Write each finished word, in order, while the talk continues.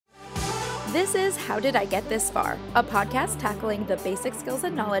This is How Did I Get This Far? A podcast tackling the basic skills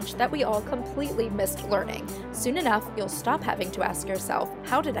and knowledge that we all completely missed learning. Soon enough, you'll stop having to ask yourself,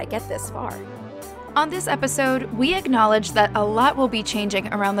 how did I get this far? On this episode, we acknowledge that a lot will be changing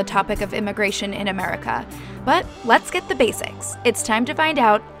around the topic of immigration in America. But let's get the basics. It's time to find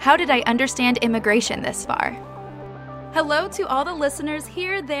out, how did I understand immigration this far? Hello to all the listeners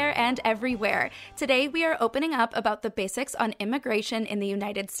here, there, and everywhere. Today we are opening up about the basics on immigration in the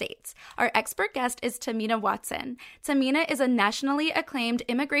United States. Our expert guest is Tahmina Watson. Tahmina is a nationally acclaimed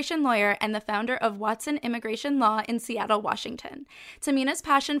immigration lawyer and the founder of Watson Immigration Law in Seattle, Washington. Tahmina's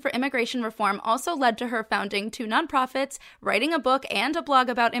passion for immigration reform also led to her founding 2 nonprofits, writing a book and a blog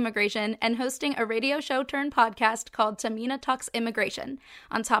about immigration, and hosting a radio show turned podcast called Tahmina Talks Immigration.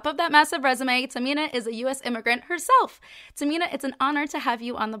 On top of that massive resume, Tahmina is a U.S. immigrant herself. Tahmina, it's an honor to have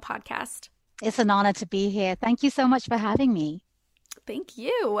you on the podcast. It's an honor to be here. Thank you so much for having me. Thank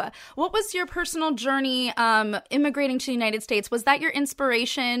you. What was your personal journey immigrating to the United States? Was that your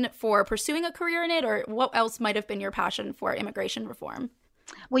inspiration for pursuing a career in it, or what else might have been your passion for immigration reform?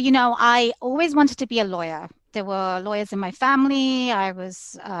 Well, I always wanted to be a lawyer. There were lawyers in my family. I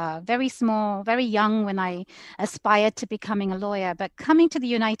was very small, very young when I aspired to becoming a lawyer. But coming to the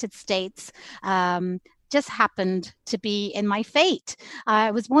United States just happened to be in my fate.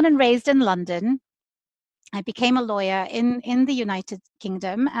 I was born and raised in London. I became a lawyer in the United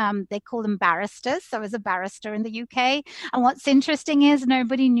Kingdom. They call them barristers. So I was a barrister in the UK. And what's interesting is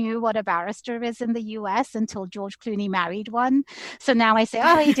nobody knew what a barrister is in the US until George Clooney married one. So now I say,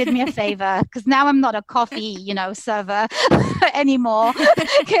 oh, he did me a favor, because now I'm not a coffee, server anymore.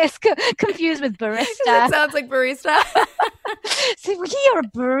 It's confused with barista. It sounds like barista. So you're a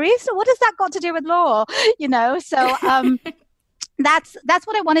barista? What has that got to do with law? So that's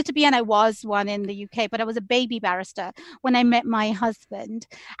what I wanted to be, and I was one in the UK, but I was a baby barrister when I met my husband.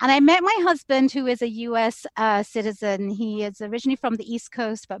 And I met my husband, who is a US citizen. He is originally from the East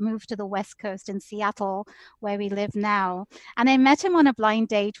Coast, but moved to the West Coast in Seattle, where we live now. And I met him on a blind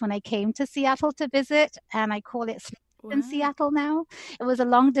date when I came to Seattle to visit, and I call it in Seattle now. It was a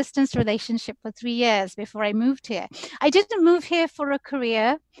long distance relationship for 3 years before I moved here. I didn't move here for a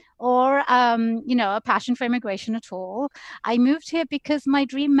career or, a passion for immigration at all. I moved here because my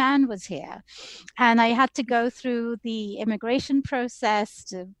dream man was here. And I had to go through the immigration process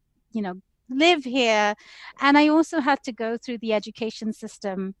to, live here. And I also had to go through the education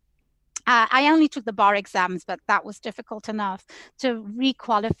system. I only took the bar exams, but that was difficult enough to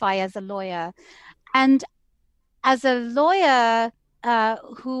re-qualify as a lawyer. And as a lawyer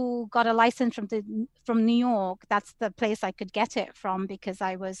who got a license from New York, that's the place I could get it from because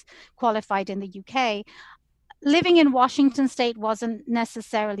I was qualified in the UK. Living in Washington State wasn't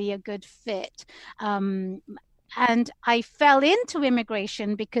necessarily a good fit. And I fell into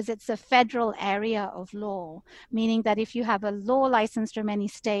immigration because it's a federal area of law, meaning that if you have a law license from any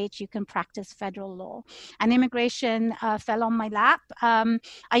state, you can practice federal law. And immigration fell on my lap.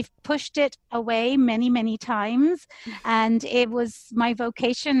 I've pushed it away many, many times, and it was my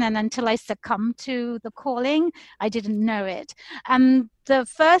vocation. And until I succumbed to the calling, I didn't know it. And the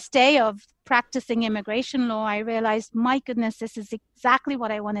first day of practicing immigration law, I realized, my goodness, this is exactly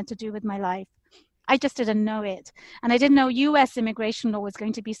what I wanted to do with my life. I just didn't know it. And I didn't know US immigration law was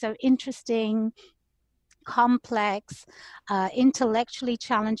going to be so interesting, complex, intellectually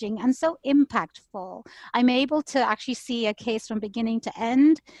challenging, and so impactful. I'm able to actually see a case from beginning to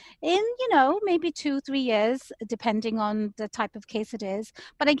end in, maybe 2-3 years, depending on the type of case it is.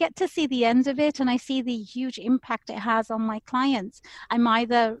 But I get to see the end of it, and I see the huge impact it has on my clients. I'm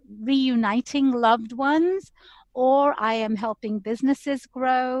either reuniting loved ones, or I am helping businesses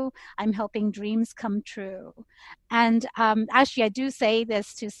grow. I'm helping dreams come true. And actually, I do say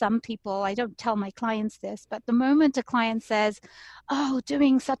this to some people. I don't tell my clients this, but the moment a client says, oh,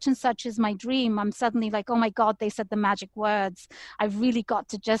 doing such and such is my dream, I'm suddenly like, oh my God, they said the magic words. I've really got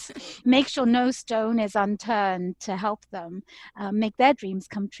to just make sure no stone is unturned to help them make their dreams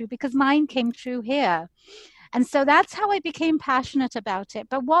come true, because mine came true here. And so that's how I became passionate about it.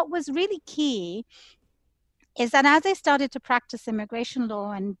 But what was really key is that as I started to practice immigration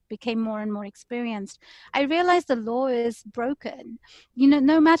law and became more and more experienced, I realized the law is broken.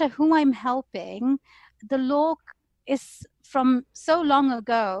 No matter who I'm helping, the law is from so long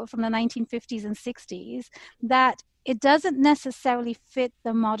ago, from the 1950s and 60s, that it doesn't necessarily fit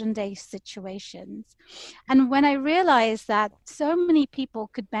the modern day situations. And when I realized that so many people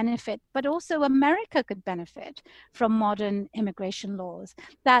could benefit, but also America could benefit from modern immigration laws,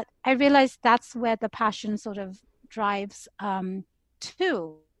 that I realized that's where the passion sort of drives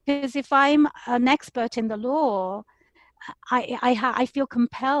to. Because if I'm an expert in the law, I feel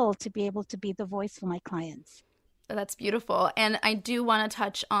compelled to be able to be the voice for my clients. That's beautiful. And I do want to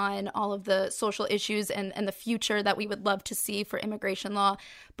touch on all of the social issues and the future that we would love to see for immigration law.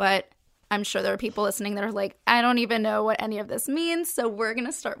 But I'm sure there are people listening that are like, I don't even know what any of this means. So we're going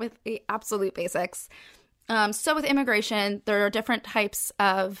to start with the absolute basics. So with immigration, there are different types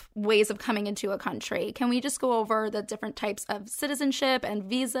of ways of coming into a country. Can we just go over the different types of citizenship and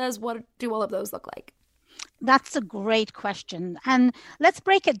visas? What do all of those look like? That's a great question. And let's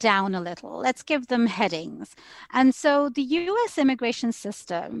break it down a little. Let's give them headings. And so the US immigration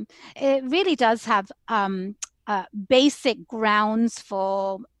system, it really does have basic grounds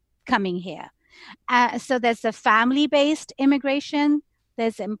for coming here. So there's the family-based immigration,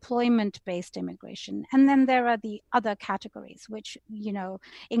 there's employment-based immigration, and then there are the other categories, which,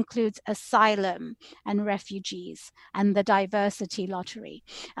 includes asylum and refugees and the diversity lottery.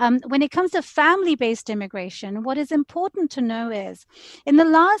 When it comes to family-based immigration, what is important to know is, in the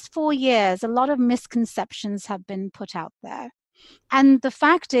last 4 years, a lot of misconceptions have been put out there. And the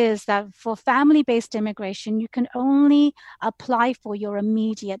fact is that for family-based immigration, you can only apply for your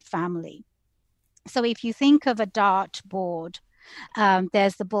immediate family. So if you think of a dartboard,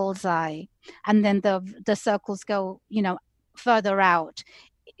 there's the bullseye, and then the circles go, further out.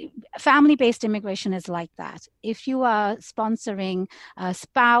 Family-based immigration is like that. If you are sponsoring a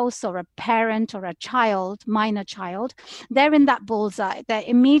spouse or a parent or a child, minor child, they're in that bullseye. Their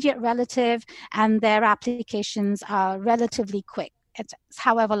immediate relative and their applications are relatively quick. It's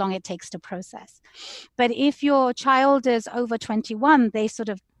however long it takes to process. But if your child is over 21, they sort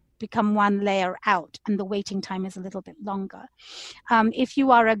of become one layer out, and the waiting time is a little bit longer. If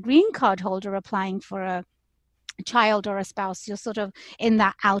you are a green card holder applying for a child or a spouse, you're sort of in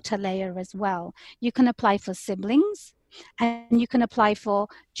that outer layer as well. You can apply for siblings, and you can apply for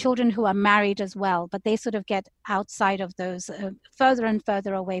children who are married as well, but they sort of get outside of those, further and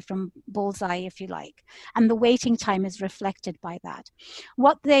further away from bullseye, if you like. And the waiting time is reflected by that.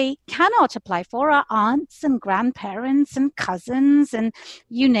 What they cannot apply for are aunts and grandparents and cousins and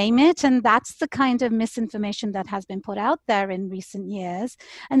you name it. And that's the kind of misinformation that has been put out there in recent years.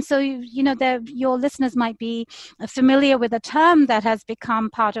 And so, your listeners might be familiar with a term that has become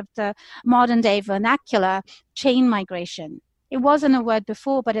part of the modern day vernacular: chain migration. It wasn't a word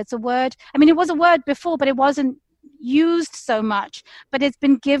before, but it's a word. I mean, it was a word before, but it wasn't used so much. But it's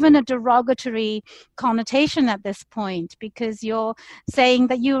been given a derogatory connotation at this point, because you're saying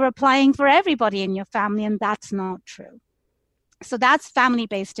that you're applying for everybody in your family, and that's not true. So that's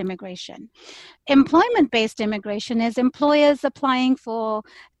family-based immigration. Employment-based immigration is employers applying for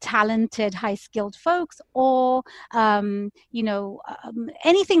talented, high-skilled folks, or anything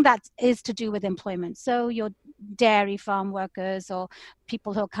that is to do with employment. So your dairy farm workers, or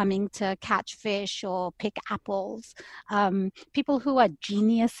people who are coming to catch fish or pick apples, people who are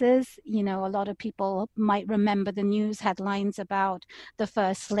geniuses. A lot of people might remember the news headlines about the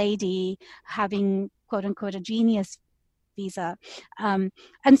First Lady having, quote unquote, a genius visa. And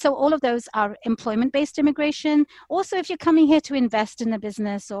so all of those are employment-based immigration. Also, if you're coming here to invest in a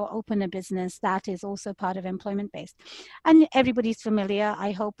business or open a business, that is also part of employment-based. And everybody's familiar,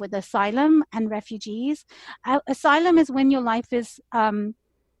 I hope, with asylum and refugees. Asylum is when your life is under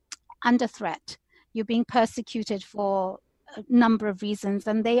threat. You're being persecuted for a number of reasons,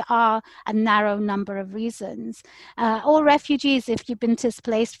 and they are a narrow number of reasons. Or refugees, if you've been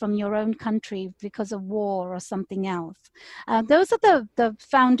displaced from your own country because of war or something else. Those are the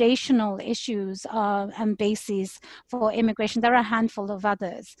foundational issues and bases for immigration. There are a handful of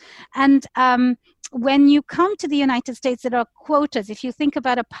others. And when you come to the United States, there are quotas. If you think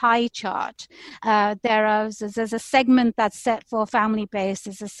about a pie chart, there's a segment that's set for family-based,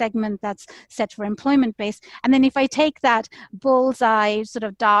 there's a segment that's set for employment-based. And then if I take that bullseye sort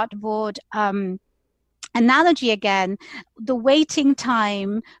of dartboard analogy again, the waiting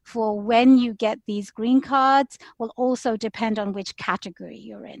time for when you get these green cards will also depend on which category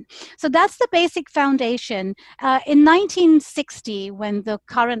you're in. So that's the basic foundation. In 1960, when the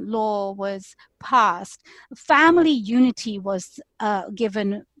current law was passed, family unity was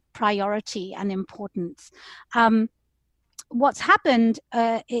given priority and importance. What's happened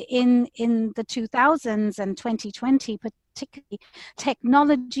in the 2000s and 2020, particularly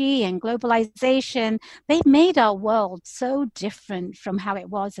technology and globalization, they've made our world so different from how it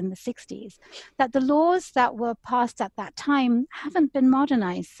was in the 60s that the laws that were passed at that time haven't been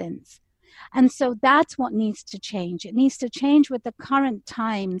modernized since. And so that's what needs to change. It needs to change with the current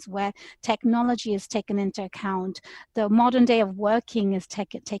times, where technology is taken into account, the modern day of working is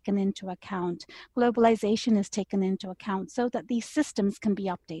taken into account, globalization is taken into account, so that these systems can be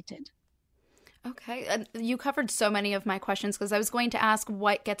updated. Okay. You covered so many of my questions because I was going to ask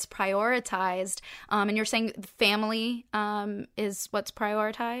what gets prioritized. And you're saying family is what's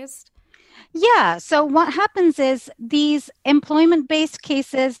prioritized? Yeah. So what happens is these employment-based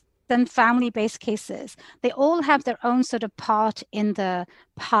cases and family-based cases, they all have their own sort of part in the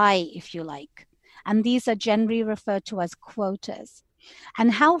pie, if you like. And these are generally referred to as quotas.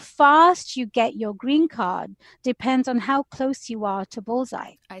 And how fast you get your green card depends on how close you are to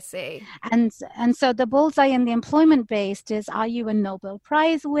bullseye. I see. And so the bullseye in the employment based is, are you a Nobel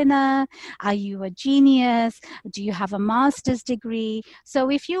Prize winner? Are you a genius? Do you have a master's degree?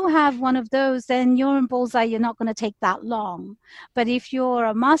 So if you have one of those, then you're in bullseye, you're not going to take that long. But if you're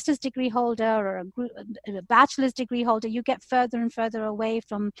a master's degree holder or a bachelor's degree holder, you get further and further away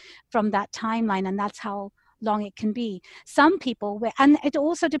from that timeline. And that's how long it can be. Some people, and it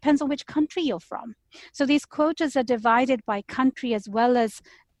also depends on which country you're from. So these quotas are divided by country as well as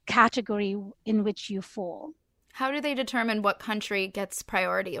category in which you fall. How do they determine what country gets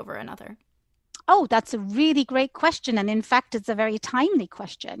priority over another? Oh, that's a really great question. And in fact, it's a very timely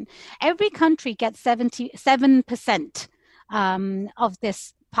question. Every country gets 77% of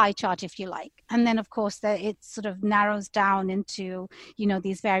this pie chart, if you like. And then, of course, it sort of narrows down into,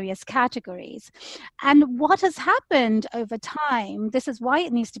 these various categories. And what has happened over time, this is why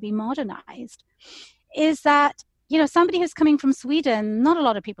it needs to be modernized, is that, somebody who's coming from Sweden, not a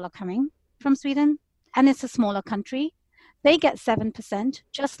lot of people are coming from Sweden, and it's a smaller country. They get 7%,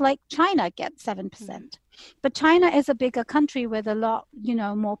 just like China gets 7%. But China is a bigger country with a lot,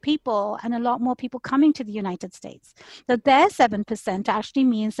 more people and a lot more people coming to the United States. So their 7% actually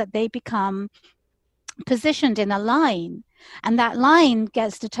means that they become positioned in a line, and that line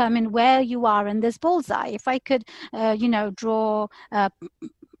gets determined where you are in this bullseye. If I could, draw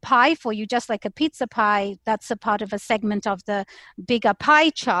pie for you, just like a pizza pie, that's a part of a segment of the bigger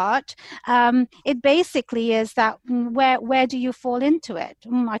pie chart. It basically is that where do you fall into it?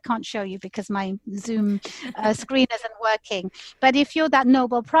 I can't show you because my Zoom screen isn't working. But if you're that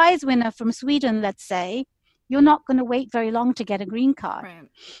Nobel Prize winner from Sweden, let's say, you're not going to wait very long to get a green card. Right.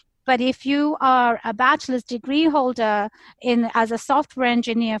 But if you are a bachelor's degree holder as a software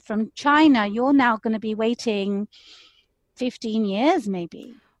engineer from China, you're now going to be waiting 15 years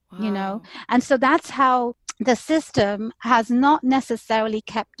maybe. Wow. And so that's how the system has not necessarily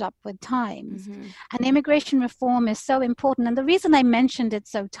kept up with times. And immigration reform is so important. And the reason I mentioned it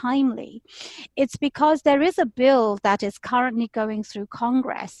so timely, it's because there is a bill that is currently going through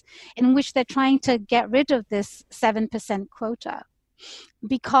Congress in which they're trying to get rid of this 7% quota,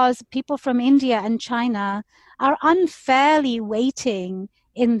 because people from India and China are unfairly waiting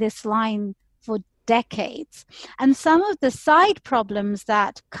in this line for decades. And some of the side problems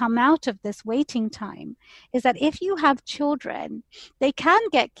that come out of this waiting time is that if you have children, they can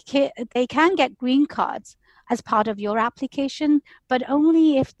get green cards as part of your application, but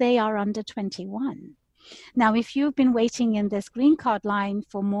only if they are under 21. Now, if you've been waiting in this green card line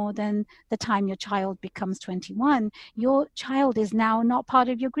for more than the time your child becomes 21, your child is now not part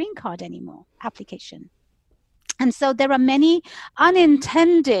of your green card anymore application. And so there are many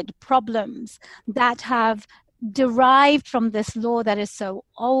unintended problems that have derived from this law that is so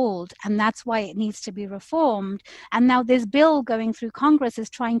old, and that's why it needs to be reformed. And now this bill going through Congress is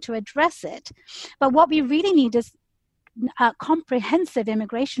trying to address it. But what we really need is comprehensive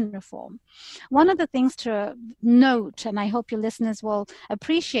immigration reform. One of the things to note, and I hope your listeners will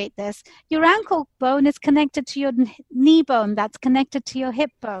appreciate this, your ankle bone is connected to your knee bone, that's connected to your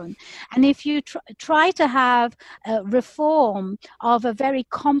hip bone. And if you try to have reform of a very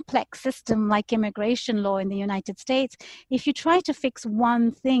complex system like immigration law in the United States, if you try to fix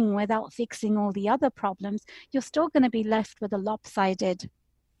one thing without fixing all the other problems, you're still going to be left with a lopsided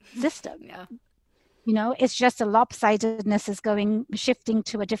system. Yeah. It's just a lopsidedness is shifting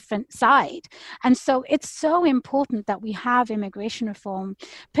to a different side. And so it's so important that we have immigration reform,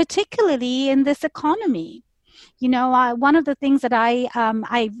 particularly in this economy. One of the things that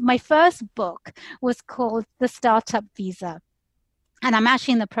my first book was called The Startup Visa. And I'm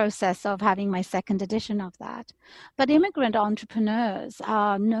actually in the process of having my second edition of that. But immigrant entrepreneurs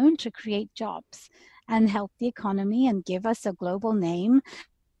are known to create jobs and help the economy and give us a global name.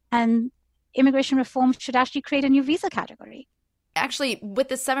 And immigration reform should actually create a new visa category. Actually, with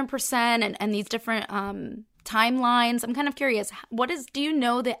the 7% and these different timelines, I'm kind of curious, do you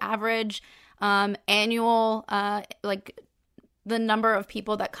know the average annual, the number of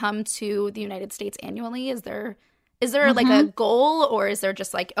people that come to the United States annually? Is there like a goal, or is there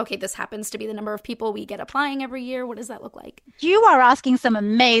just like, okay, this happens to be the number of people we get applying every year? What does that look like? You are asking some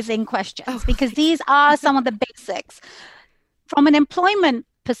amazing questions because these are some of the basics. From an employment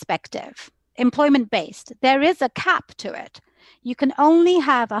perspective, employment-based, there is a cap to it. You can only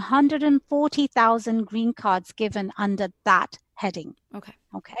have 140,000 green cards given under that heading. Okay.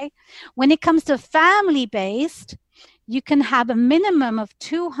 Okay. When it comes to family-based, you can have a minimum of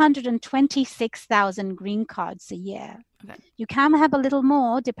 226,000 green cards a year. Okay. You can have a little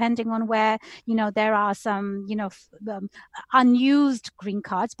more depending on where, there are some, unused green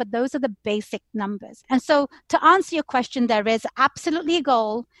cards, but those are the basic numbers. And so to answer your question, there is absolutely a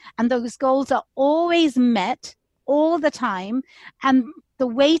goal, and those goals are always met all the time. And the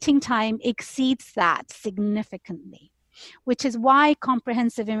waiting time exceeds that significantly, which is why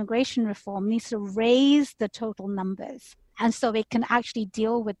comprehensive immigration reform needs to raise the total numbers. And so it can actually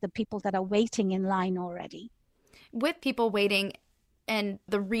deal with the people that are waiting in line already. With people waiting and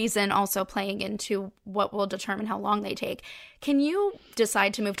the reason also playing into what will determine how long they take, can you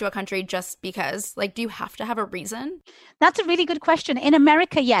decide to move to a country just because? Like, do you have to have a reason? That's a really good question. In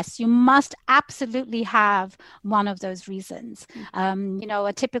America, yes, you must absolutely have one of those reasons.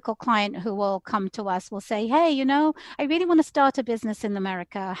 A typical client who will come to us will say, hey, I really want to start a business in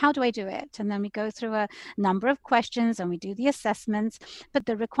America. How do I do it? And then we go through a number of questions and we do the assessments, but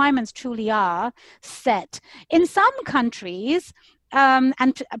the requirements truly are set. In some countries,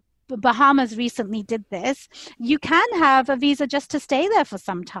 Bahamas recently did this, you can have a visa just to stay there for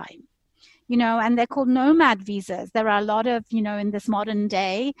some time. And they're called nomad visas. There are a lot of, in this modern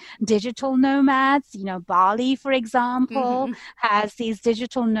day, digital nomads. Bali, for example, has these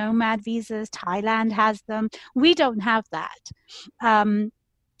digital nomad visas. Thailand has them. We don't have that.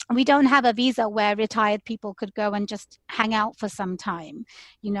 We don't have a visa where retired people could go and just hang out for some time,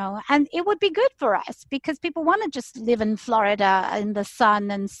 and it would be good for us because people want to just live in Florida in the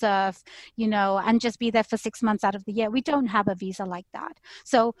sun and surf, and just be there for 6 months out of the year. We don't have a visa like that.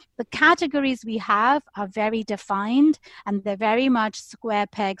 So the categories we have are very defined, and they're very much square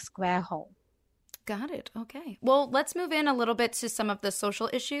peg, square hole. Got it. Okay. Well, let's move in a little bit to some of the social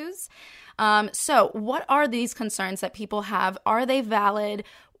issues. So what are these concerns that people have? Are they valid?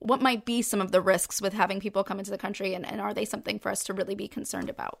 What might be some of the risks with having people come into the country, and are they something for us to really be concerned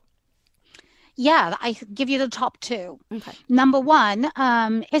about? Yeah, I give you the top two. Okay. Number one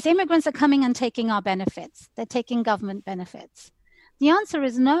is immigrants are coming and taking our benefits. They're taking government benefits. The answer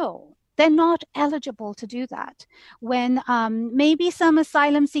is no. They're not eligible to do that. When maybe some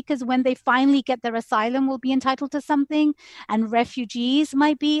asylum seekers, when they finally get their asylum, will be entitled to something, and refugees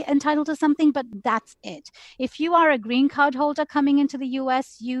might be entitled to something, but that's it. If you are a green card holder coming into the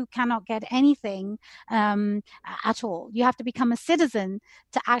US, you cannot get anything at all. You have to become a citizen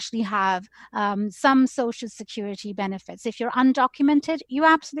to actually have some social security benefits. If you're undocumented, you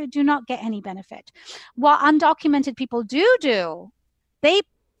absolutely do not get any benefit. What undocumented people do, they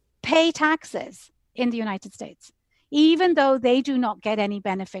pay taxes in the United States. Even though they do not get any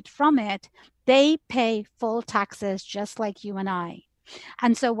benefit from it, they pay full taxes just like you and I.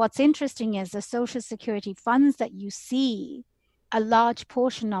 And so what's interesting is the Social Security funds that you see, a large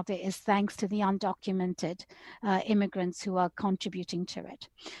portion of it is thanks to the undocumented immigrants who are contributing to it.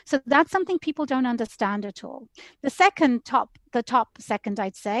 So that's something people don't understand at all. The top second,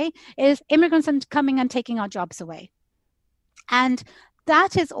 I'd say, is immigrants coming and taking our jobs away. And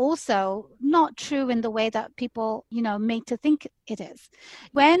that is also not true in the way that people, make to think it is.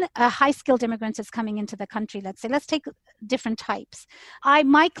 When a high-skilled immigrant is coming into the country, let's take different types.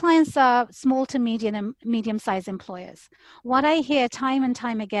 My clients are small to medium-sized employers. What I hear time and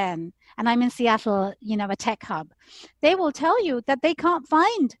time again, and I'm in Seattle, a tech hub, they will tell you that they can't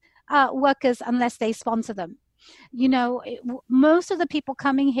find workers unless they sponsor them. Most of the people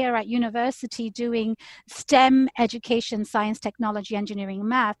coming here at university doing STEM education, science, technology, engineering,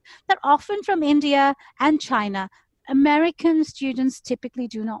 math, they're often from India and China. American students typically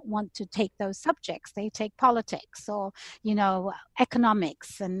do not want to take those subjects. They take politics or,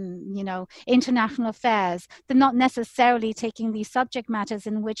 economics and, international affairs. They're not necessarily taking these subject matters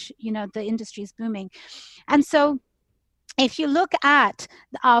in which, the industry is booming. And so if you look at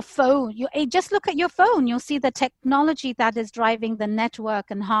our phone, just look at your phone, you'll see the technology that is driving the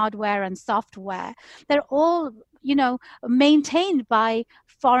network and hardware and software. They're all, maintained by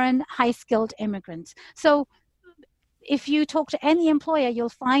foreign high-skilled immigrants. So if you talk to any employer, you'll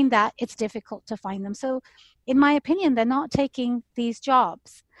find that it's difficult to find them. So in my opinion, they're not taking these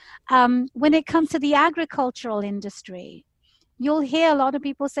jobs. When it comes to the agricultural industry, you'll hear a lot of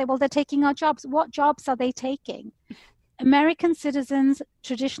people say, well, they're taking our jobs. What jobs are they taking? American citizens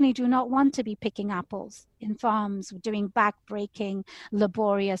traditionally do not want to be picking apples in farms, doing back-breaking,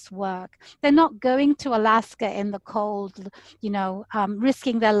 laborious work. They're not going to Alaska in the cold,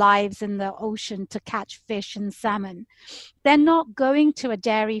 risking their lives in the ocean to catch fish and salmon. They're not going to a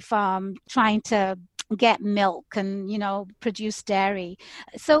dairy farm trying to get milk and produce dairy.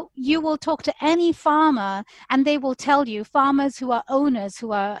 So you will talk to any farmer and they will tell you, farmers who are owners,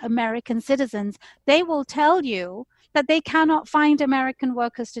 who are American citizens, they will tell you that they cannot find American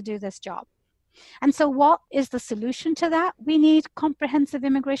workers to do this job. And so what is the solution to that? We need comprehensive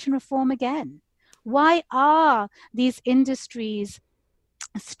immigration reform again. Why are these industries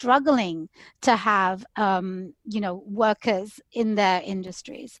struggling to have workers in their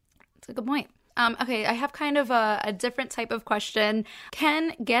industries? That's a good point. Okay, I have kind of a different type of question.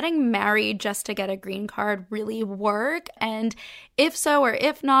 Can getting married just to get a green card really work? And if so, or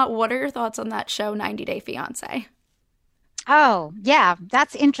if not, what are your thoughts on that show, 90 Day Fiancé? Oh, yeah,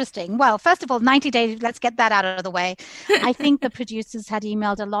 that's interesting. Well, first of all, 90 days, let's get that out of the way. I think the producers had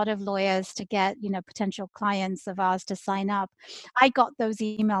emailed a lot of lawyers to get, potential clients of ours to sign up. I got those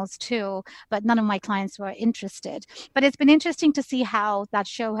emails too, but none of my clients were interested. But it's been interesting to see how that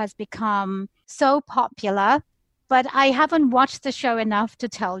show has become so popular. But I haven't watched the show enough to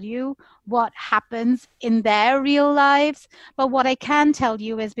tell you what happens in their real lives. But what I can tell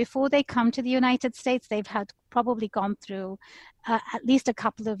you is before they come to the United States, they've had probably gone through at least a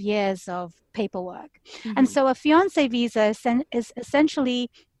couple of years of paperwork. Mm-hmm. And so a fiancé visa is essentially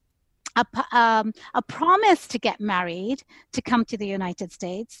a promise to get married, to come to the United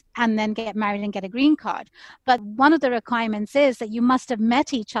States and then get married and get a green card. But one of the requirements is that you must have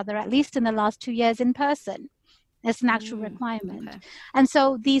met each other at least in the last 2 years in person. It's an actual requirement. Okay. And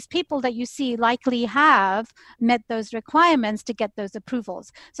so these people that you see likely have met those requirements to get those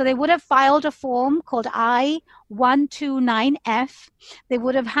approvals. So they would have filed a form called I-129F. They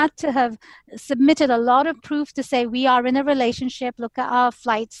would have had to have submitted a lot of proof to say we are in a relationship, look at our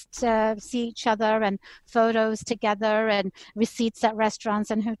flights to see each other and photos together and receipts at restaurants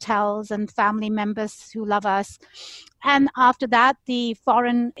and hotels and family members who love us. And after that, the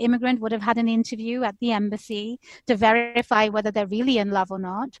foreign immigrant would have had an interview at the embassy to verify whether they're really in love or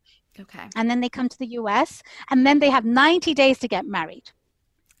not. Okay. And then they come to the US, and then they have 90 days to get married.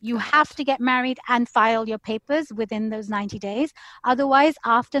 You have to get married and file your papers within those 90 days. Otherwise,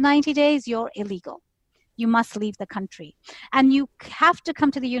 after 90 days, you're illegal. You must leave the country. And you have to come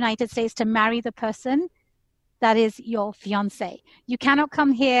to the United States to marry the person that is your fiancé. You cannot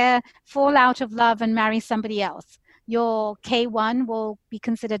come here, fall out of love, and marry somebody else. Your K-1 will be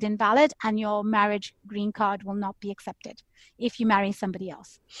considered invalid and your marriage green card will not be accepted if you marry somebody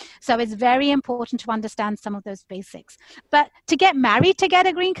else. So it's very important to understand some of those basics. But to get married to get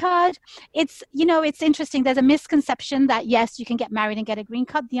a green card, it's interesting. There's a misconception that, yes, you can get married and get a green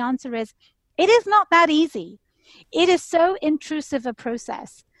card. The answer is, it is not that easy. It is so intrusive a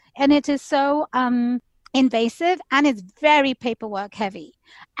process and it is so invasive and it's very paperwork heavy.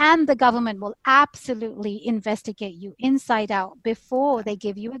 And the government will absolutely investigate you inside out before they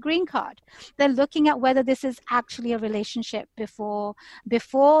give you a green card. They're looking at whether this is actually a relationship before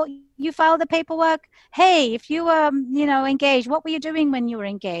you file the paperwork. Hey, if you were, engaged, what were you doing when you were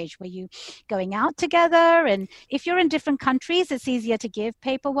engaged? Were you going out together? And if you're in different countries, it's easier to give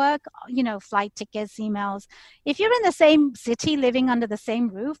paperwork, flight tickets, emails. If you're in the same city, living under the same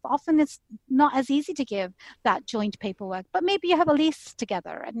roof, often it's not as easy to give that joint paperwork, but maybe you have a lease together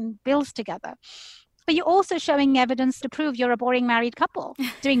and bills together. But you're also showing evidence to prove you're a boring married couple,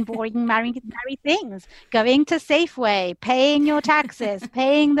 doing boring married things, going to Safeway, paying your taxes,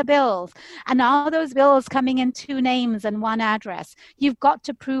 paying the bills. And are those bills coming in 2 names and 1 address? You've got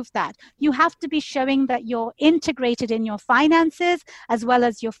to prove that. You have to be showing that you're integrated in your finances as well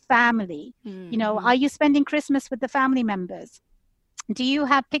as your family. Mm-hmm. Are you spending Christmas with the family members? Do you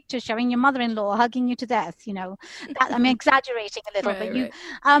have pictures showing your mother-in-law hugging you to death? I'm exaggerating a little, but right.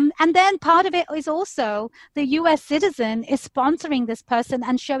 And then part of it is also the US citizen is sponsoring this person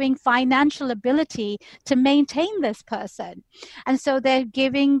and showing financial ability to maintain this person. And so they're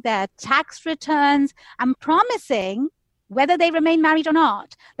giving their tax returns and promising, whether they remain married or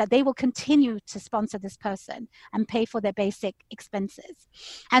not, that they will continue to sponsor this person and pay for their basic expenses.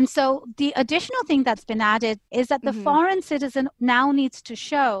 And so the additional thing that's been added is that the foreign citizen now needs to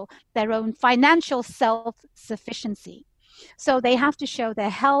show their own financial self-sufficiency. So they have to show their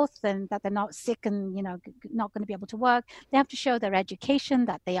health and that they're not sick and, not going to be able to work. They have to show their education,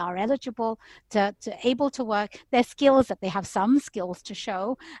 that they are eligible to able to work, their skills, that they have some skills to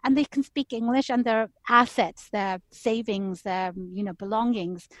show, and they can speak English, and their assets, their savings, their,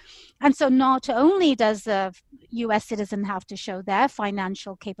 belongings. And so not only does a US citizen have to show their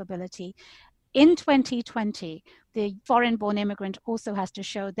financial capability, in 2020, the foreign-born immigrant also has to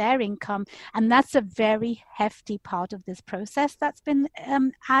show their income, and that's a very hefty part of this process that's been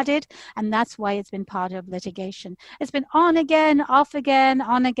added, and that's why it's been part of litigation. It's been on again, off again,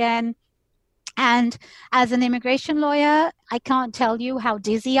 on again. And as an immigration lawyer, I can't tell you how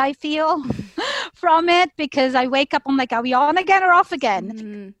dizzy I feel from it, because I wake up, I'm like, are we on again or off again?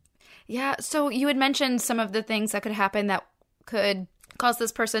 Mm-hmm. Yeah. So you had mentioned some of the things that could happen that could cause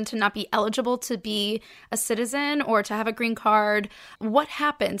this person to not be eligible to be a citizen or to have a green card. What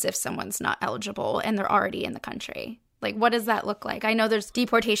happens if someone's not eligible and they're already in the country? Like, what does that look like? I know there's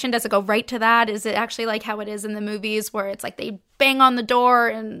deportation. Does it go right to that? Is it actually like how it is in the movies where it's like they bang on the door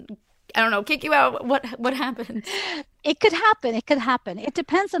and, I don't know, kick you out? What happens? It could happen. It could happen. It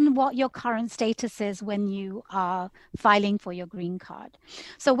depends on what your current status is when you are filing for your green card.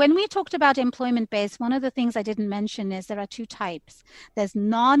 So when we talked about employment-based, one of the things I didn't mention is there are two types. There's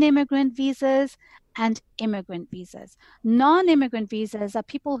non-immigrant visas and immigrant visas. Non-immigrant visas are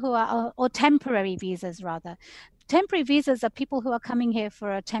people who are, or temporary visas rather. Temporary visas are people who are coming here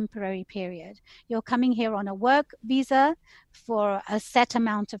for a temporary period. You're coming here on a work visa for a set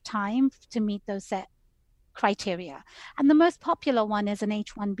amount of time to meet those set criteria. And the most popular one is an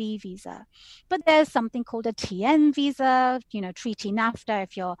H-1B visa. But there's something called a TN visa, Treaty NAFTA.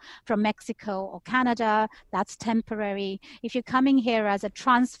 If you're from Mexico or Canada, that's temporary. If you're coming here as a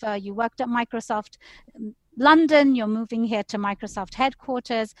transfer, you worked at Microsoft London, you're moving here to Microsoft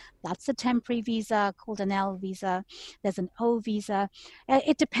headquarters, that's a temporary visa called an L visa. There's an O visa.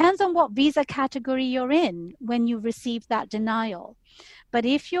 It depends on what visa category you're in when you receive that denial. But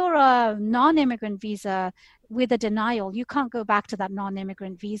if you're a non-immigrant visa with a denial, you can't go back to that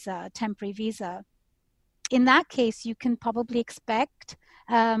non-immigrant visa, temporary visa. In that case, you can probably expect,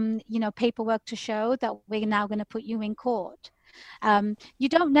 paperwork to show that we're now going to put you in court. You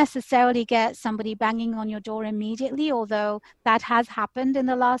don't necessarily get somebody banging on your door immediately, although that has happened in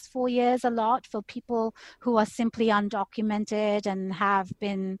the last 4 years a lot for people who are simply undocumented and have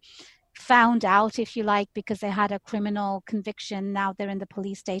been found out, if you like, because they had a criminal conviction. Now they're in the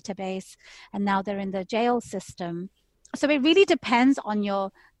police database and now they're in the jail system. So it really depends on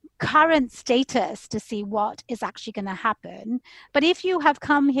your current status to see what is actually going to happen. But if you have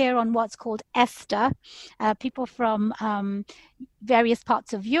come here on what's called ESTA, people from various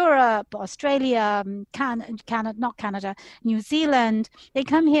parts of Europe, Australia, not Canada, New Zealand, they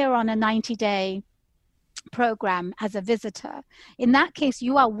come here on a 90-day program as a visitor. In that case,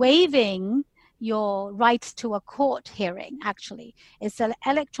 you are waiving your rights to a court hearing, actually. It's an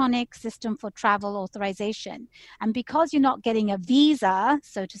electronic system for travel authorization. And because you're not getting a visa,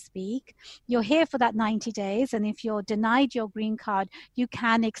 so to speak, you're here for that 90 days. And if you're denied your green card, you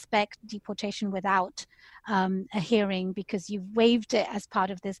can expect deportation without a hearing because you've waived it as part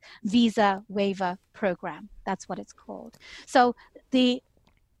of this visa waiver program. That's what it's called. So the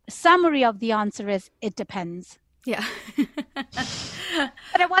summary of the answer is it depends. Yeah.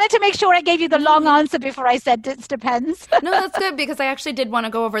 But I wanted to make sure I gave you the long answer before I said it depends. No, that's good because I actually did want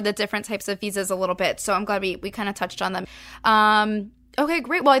to go over the different types of visas a little bit. So I'm glad we kind of touched on them. Okay,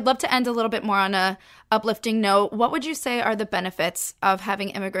 great. Well, I'd love to end a little bit more on a uplifting note. What would you say are the benefits of having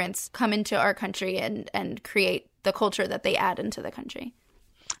immigrants come into our country and create the culture that they add into the country?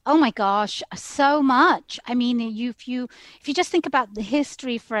 Oh my gosh, so much. I mean, if you just think about the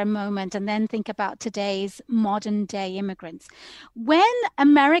history for a moment and then think about today's modern day immigrants. When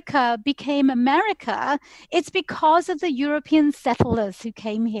America became America, it's because of the European settlers who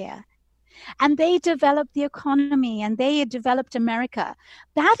came here. And they developed the economy and they developed America.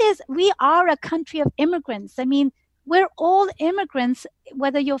 We are a country of immigrants. I mean, we're all immigrants,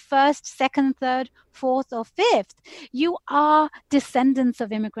 whether you're first, second, third, fourth, or fifth. You are descendants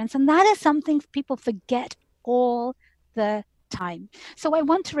of immigrants. And that is something people forget all the time. So I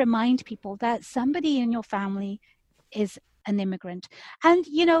want to remind people that somebody in your family is an immigrant. And,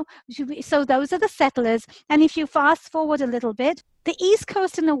 so those are the settlers. And if you fast forward a little bit, the East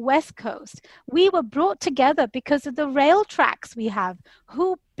Coast and the West Coast, we were brought together because of the rail tracks we have.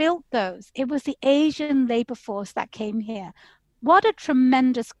 Who built those? It was the Asian labor force that came here. What a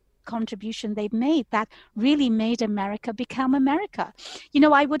tremendous contribution they've made that really made America become America.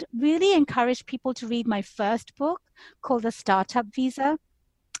 I would really encourage people to read my first book called The Startup Visa.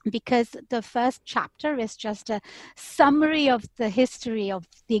 because the first chapter is just a summary of the history of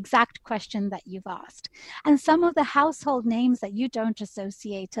the exact question that you've asked. And some of the household names that you don't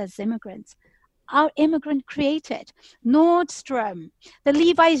associate as immigrants are immigrant created. Nordstrom, the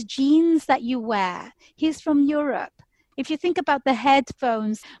Levi's jeans that you wear, he's from Europe. If you think about the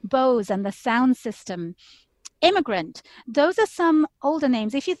headphones, Bose, and the sound system, immigrant. Those are some older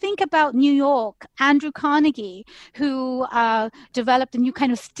names. If you think about New York, Andrew Carnegie, who developed a new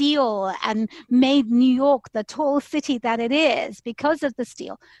kind of steel and made New York the tall city that it is because of the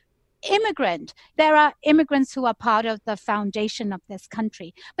steel. Immigrant. There are immigrants who are part of the foundation of this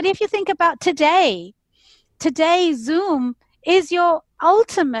country. But if you think about today, Zoom is your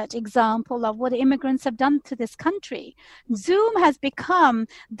ultimate example of what immigrants have done to this country. Zoom has become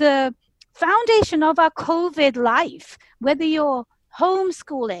the foundation of our COVID life, whether you're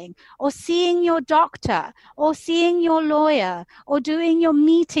homeschooling or seeing your doctor or seeing your lawyer or doing your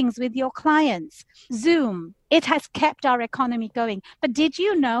meetings with your clients. Zoom, it has kept our economy going. But did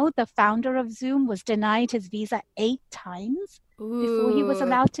you know the founder of Zoom was denied his visa 8 times before he was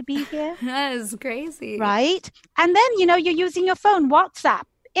allowed to be here? That is crazy. Right? And then, you're using your phone, WhatsApp,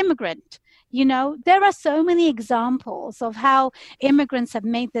 immigrant. There are so many examples of how immigrants have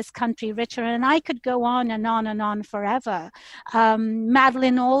made this country richer, and I could go on and on and on forever.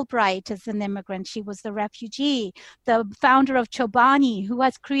 Madeleine Albright is an immigrant. She was the refugee. The founder of Chobani, who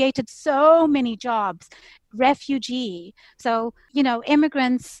has created so many jobs, refugee. So,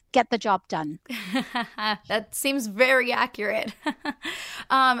 immigrants get the job done. That seems very accurate.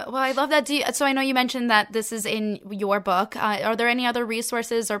 Well, I love that. So I know you mentioned that this is in your book. Are there any other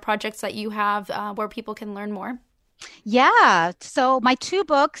resources or projects that you have where people can learn more? Yeah. So my 2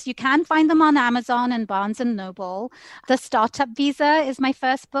 books, you can find them on Amazon and Barnes and Noble. The Startup Visa is my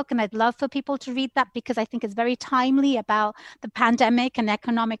first book, and I'd love for people to read that because I think it's very timely about the pandemic and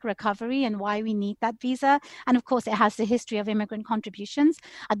economic recovery and why we need that visa. And of course, it has the history of immigrant contributions.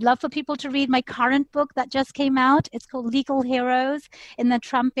 I'd love for people to read my current book that just came out. It's called Legal Heroes in the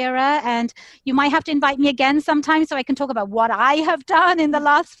Trump Era. And you might have to invite me again sometime so I can talk about what I have done in the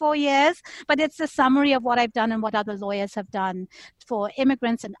last 4 years. But it's a summary of what I've done and what other lawyers have done for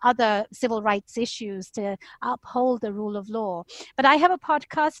immigrants and other civil rights issues to uphold the rule of law. But I have a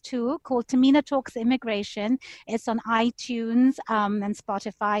podcast too called Tahmina Talks Immigration. It's on iTunes and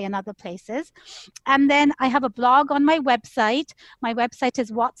Spotify and other places. And then I have a blog on my website. My website is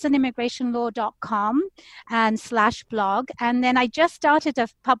watsonimmigrationlaw.com and /blog. And then I just started a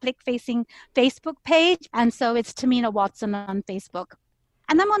public-facing Facebook page. And so it's Tahmina Watson on Facebook.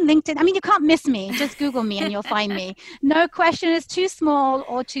 And I'm on LinkedIn. I mean, you can't miss me. Just Google me and you'll find me. No question is too small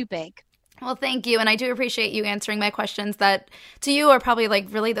or too big. Well, thank you. And I do appreciate you answering my questions that to you are probably like,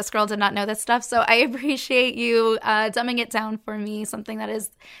 really, this girl did not know this stuff. So I appreciate you dumbing it down for me, something that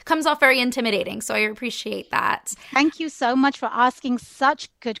comes off very intimidating. So I appreciate that. Thank you so much for asking such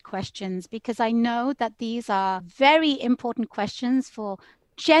good questions, because I know that these are very important questions for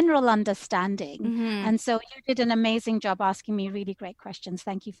general understanding. Mm-hmm. And so you did an amazing job asking me really great questions.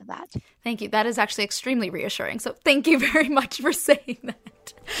 Thank you for that. Thank you. That is actually extremely reassuring. So thank you very much for saying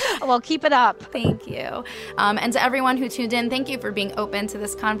that. Well, keep it up. Thank you. And to everyone who tuned in, thank you for being open to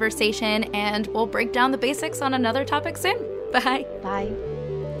this conversation. And we'll break down the basics on another topic soon. Bye. Bye.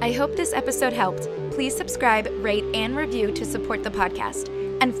 I hope this episode helped. Please subscribe, rate, and review to support the podcast.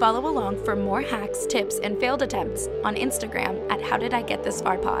 And follow along for more hacks, tips, and failed attempts on Instagram at How Did I Get This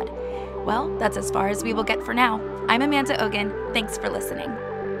Far Pod. Well, that's as far as we will get for now. I'm Amanda Ogun. Thanks for listening.